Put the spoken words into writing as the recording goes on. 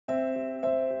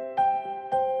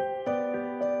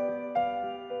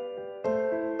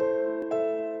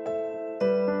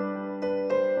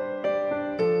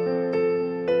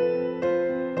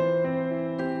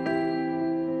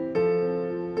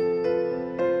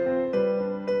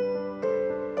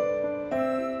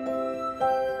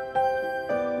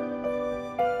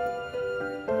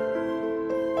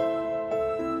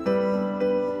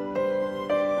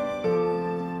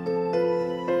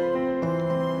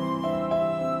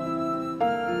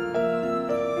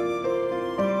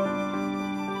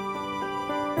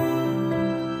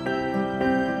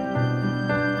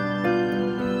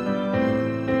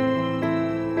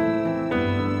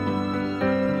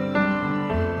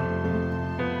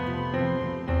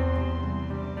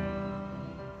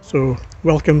So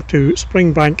welcome to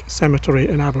Springbank Cemetery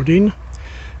in Aberdeen.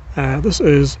 This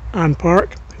is Anne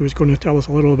Park, who is going to tell us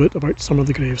a little bit about some of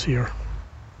the graves here.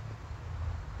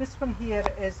 This one here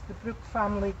is the Brooke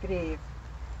family grave.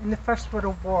 In the First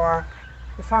World War,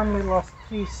 the family lost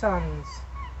 3 sons.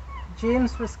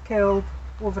 James was killed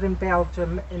over in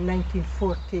Belgium in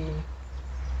 1914.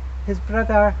 His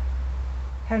brother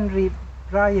Henry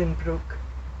Brian Brooke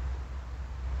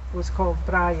was called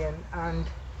Brian, and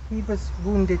he was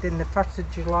wounded in the 1st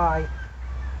of July,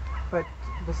 but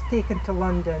was taken to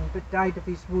London, but died of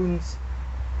his wounds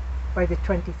by the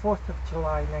 24th of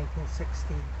July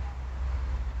 1916.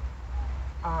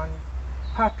 And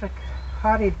Patrick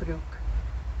Harry Brooke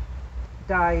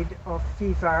died of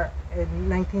fever in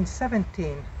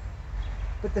 1917.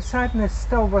 But the sadness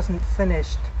still wasn't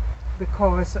finished,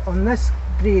 because on this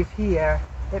grave here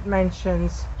it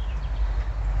mentions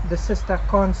the sister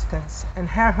Constance, and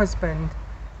her husband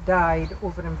died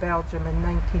over in Belgium in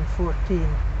 1914.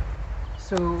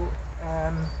 So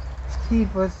he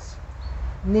was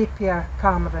Napier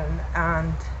Cameron,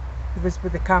 and he was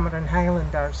with the Cameron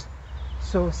Highlanders.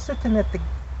 So sitting at the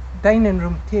dining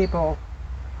room table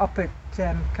up at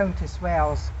Countess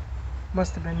Wells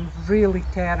must have been really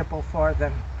terrible for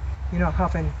them, you know,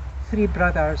 having 3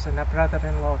 brothers and a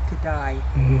brother-in-law to die.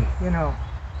 You know,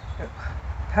 it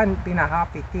hadn't been a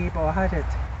happy table, had it?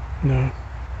 No.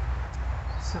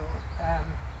 So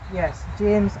yes,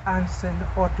 James Anson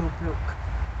Otto Brooke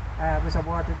was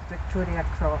awarded the Victoria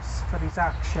Cross for his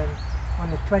action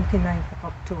on the 29th of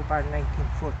October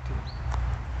 1914.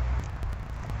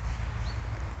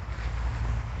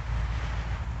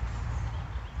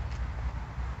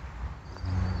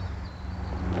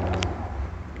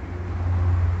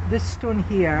 This stone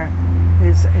here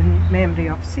is in memory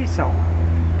of Cecil,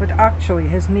 but actually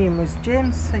his name was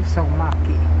James Cecil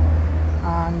Mackey,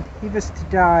 and he was to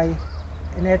die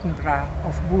in Edinburgh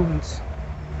of wounds.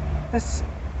 This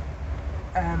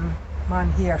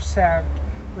man here served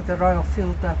with the Royal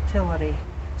Field Artillery,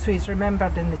 so he's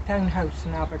remembered in the townhouse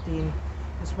in Aberdeen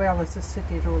as well as the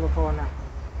City Roll of Honour.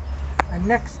 And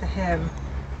next to him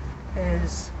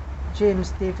is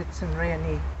James Davidson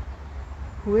Rennie,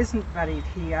 who isn't buried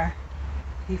here.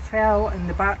 He fell in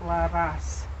the Battle of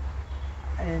Arras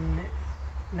in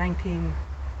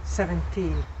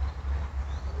 1917,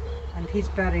 and he's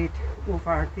buried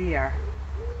over there.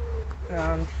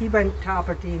 And he went to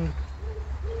Aberdeen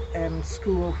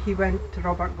school. He went to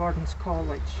Robert Gordon's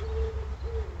College,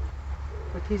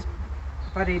 but he's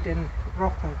buried in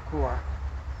Rocklandcourt.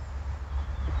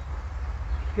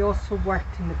 He also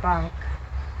worked in the bank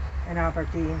in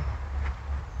Aberdeen,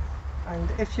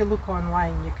 and if you look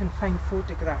online you can find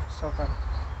photographs of him.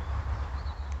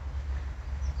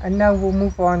 And now we'll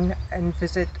move on and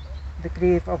visit the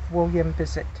grave of William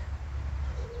Bissett.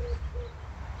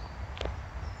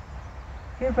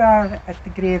 Here we are at the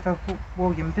grave of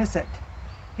William Bissett.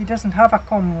 He doesn't have a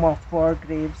Commonwealth War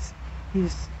graves.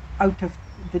 He's out of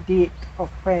the date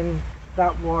of when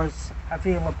that was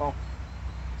available.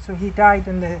 So he died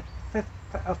on the 5th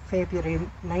of February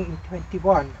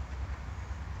 1921.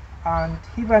 And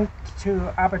he went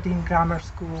to Aberdeen Grammar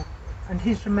School, and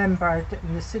he's remembered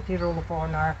in the City Roll of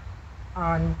Honour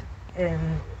and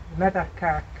in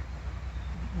Mitherkirk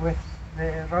with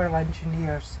the Royal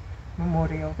Engineers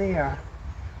Memorial there.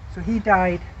 So he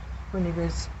died when he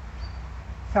was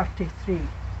 33.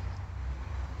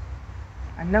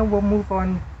 And now we'll move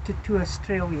on to 2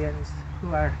 Australians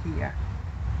who are here.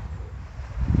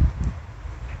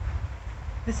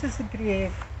 This is the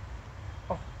grave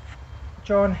of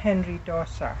John Henry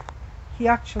Dosser. He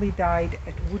actually died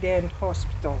at Woodend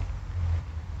Hospital.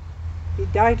 He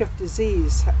died of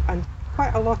disease, and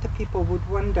quite a lot of people would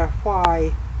wonder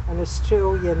why an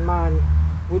Australian man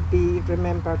would be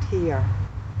remembered here.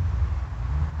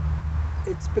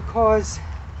 It's because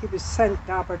he was sent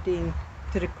to Aberdeen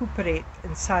to recuperate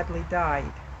and sadly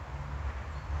died.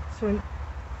 So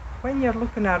when you're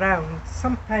looking around,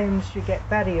 sometimes you get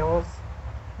burials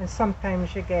and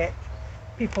sometimes you get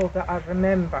people that are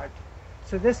remembered.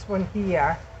 So this one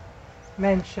here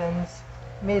mentions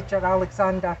Major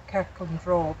Alexander Kirkland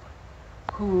Robb,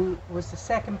 who was the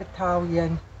 2nd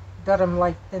Battalion Durham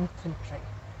Light Infantry,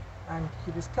 and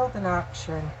he was killed in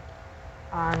action,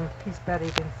 and he's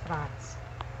buried in France.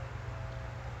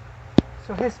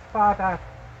 So his father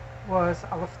was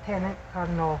a Lieutenant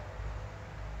Colonel,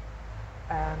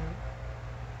 and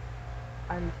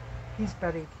he's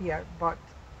buried here, but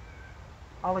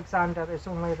Alexander is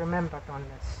only remembered on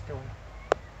this stone.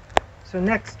 So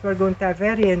next we're going to a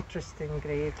very interesting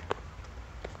grave.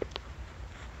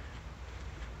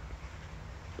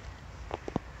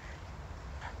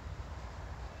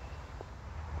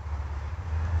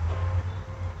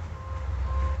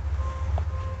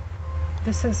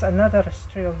 This is another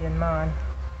Australian man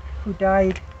who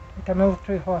died at a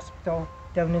military hospital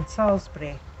down in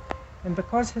Salisbury. And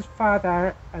because his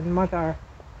father and mother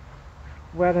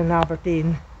were in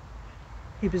Aberdeen,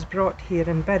 he was brought here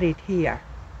and buried here.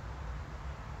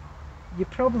 You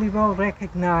probably will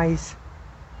recognise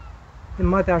the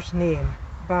mother's name,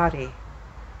 Barry,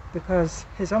 because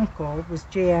his uncle was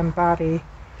J.M. Barrie,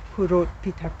 who wrote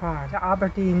Peter Pan at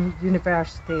Aberdeen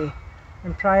University,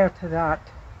 and prior to that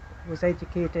was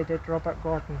educated at Robert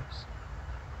Gordon's.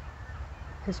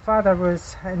 His father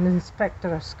was an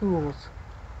inspector of schools,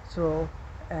 so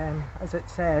as it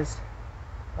says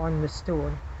on the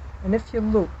stone. And if you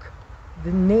look,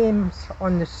 the names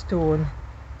on the stone,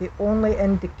 they only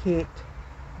indicate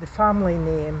the family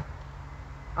name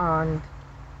and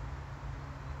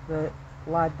the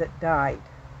lad that died.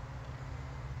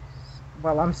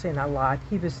 Well, I'm saying a lad,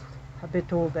 he was a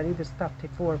bit older, he was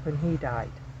 34 when he died.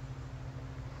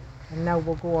 And now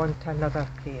we'll go on to another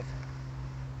grave.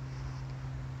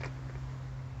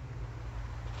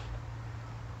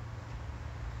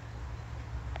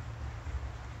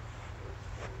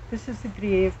 This is the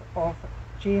grave of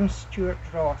James Stewart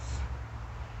Ross.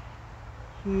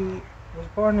 He was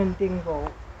born in Dingle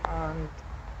and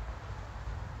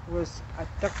was at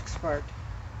Duxford.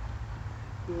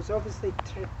 He was obviously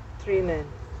training,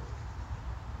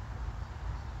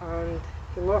 and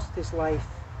he lost his life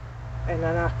in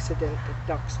an accident at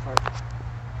Duxford.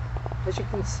 As you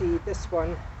can see, this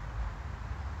one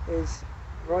is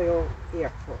Royal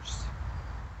Air Force.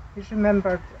 He's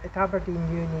remembered at Aberdeen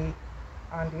Uni,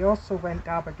 and he also went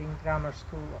to Aberdeen Grammar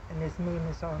School, and his name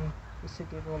is on the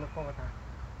City Roll of Honour.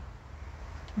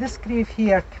 This grave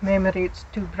here commemorates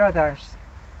two brothers.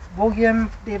 William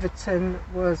Davidson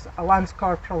was a Lance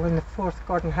Corporal in the 4th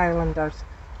Gordon Highlanders,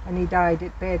 and he died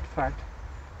at Bedford.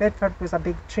 Bedford was a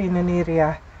big training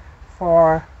area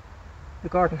for the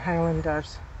Gordon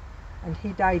Highlanders, and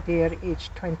he died there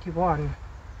aged 21.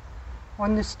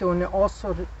 On the stone it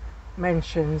also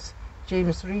mentions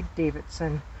James Reid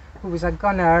Davidson, who was a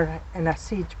gunner in a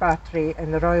siege battery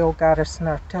in the Royal Garrison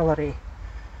Artillery,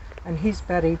 and he's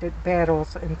buried at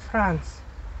Beryl's in France.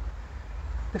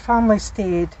 The family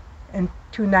stayed in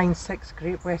 296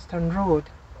 Great Western Road,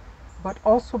 but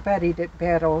also buried at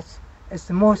Beryl's is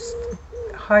the most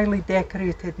highly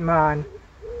decorated man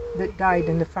that died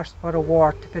in the First World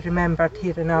War to be remembered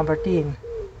here in Aberdeen.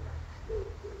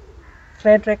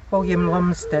 Frederick William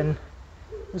Lumsden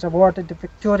was awarded the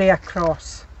Victoria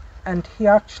Cross, and he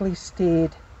actually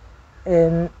stayed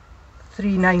in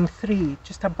 393,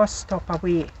 just a bus stop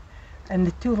away. And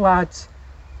the two lads,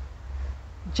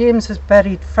 James is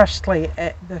buried firstly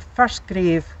at the first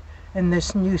grave in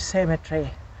this new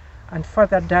cemetery, and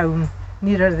further down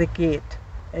nearer the gate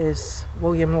is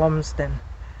William Lumsden.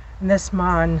 And this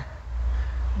man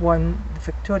won the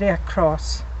Victoria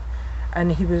Cross,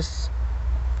 and he was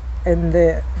in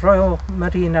the Royal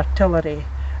Marine Artillery,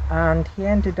 and he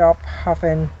ended up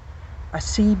having a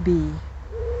CB,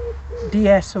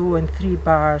 DSO in 3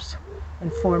 bars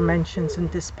and 4 mentions and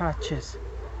dispatches.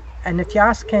 And if you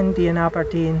ask Indy in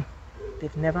Aberdeen,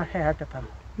 they've never heard of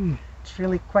him. It's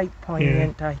really quite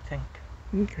poignant, I think.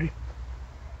 Okay.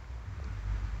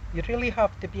 You really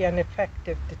have to be an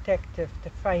effective detective to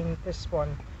find this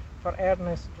one for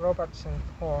Ernest Robertson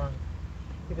Horn.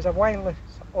 He was a wireless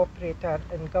operator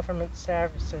in government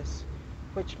services,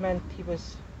 which meant he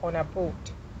was on a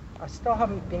boat. I still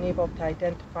haven't been able to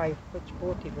identify which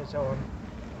boat he was on,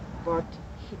 but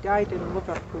he died in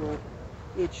Liverpool,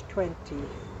 aged 20,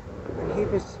 and he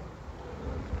was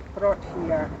brought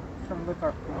here from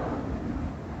Liverpool.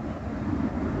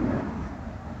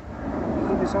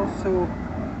 He was also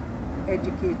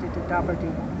educated at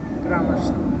Aberdeen Grammar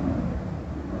School,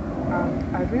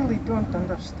 and I really don't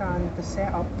understand the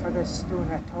setup for this stone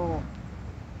at all.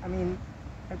 I mean,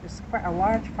 it was quite a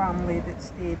large family that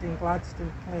stayed in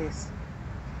Gladstone Place,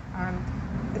 and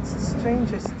it's the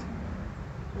strangest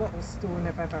little stone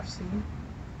I've ever seen.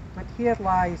 But here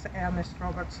lies Ernest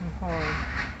Robertson Horn.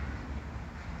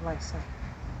 Bless him.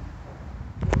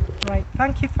 Right,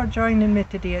 thank you for joining me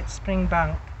today at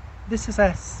Springbank. This is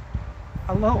a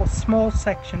little small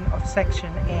section of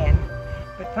section N,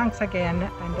 but thanks again,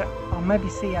 and I'll maybe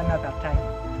see you another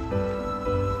time.